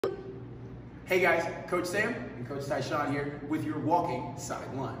Hey guys, Coach Sam and Coach Tyshawn here with your walking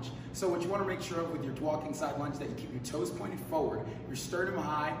side lunge. So what you want to make sure of with your walking side lunge is that you keep your toes pointed forward, your sternum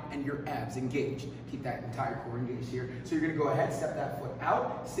high, and your abs engaged. Keep that entire core engaged here. So you're going to go ahead, step that foot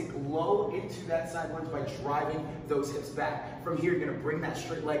out, sink low into that side lunge by driving those hips back. From here, you're going to bring that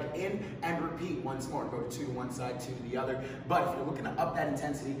straight leg in and repeat once more. Go to 2 to one side, 2 to the other. But if you're looking to up that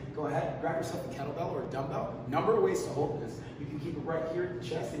intensity, go ahead, grab yourself a kettlebell or a dumbbell. Number of ways to hold this. You can keep it right here at the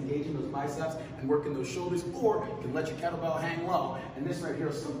chest, engaging those biceps and working those shoulders, or you can let your kettlebell hang low. And this right here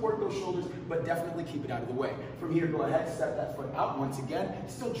will support those shoulders, but definitely keep it out of the way. From here, go ahead, step that foot out once again,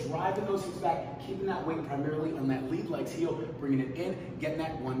 still driving those hips back, keeping that weight primarily on that lead leg's heel, bringing it in, getting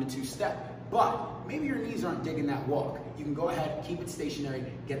that 1 to 2 step. But maybe your knees aren't digging that walk. You can go ahead, keep it stationary,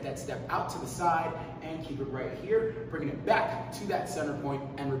 get that step out to the side, and keep it right here, bringing it back to that center point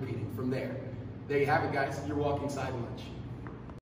and repeating from there. There you have it, guys, your walking side lunge.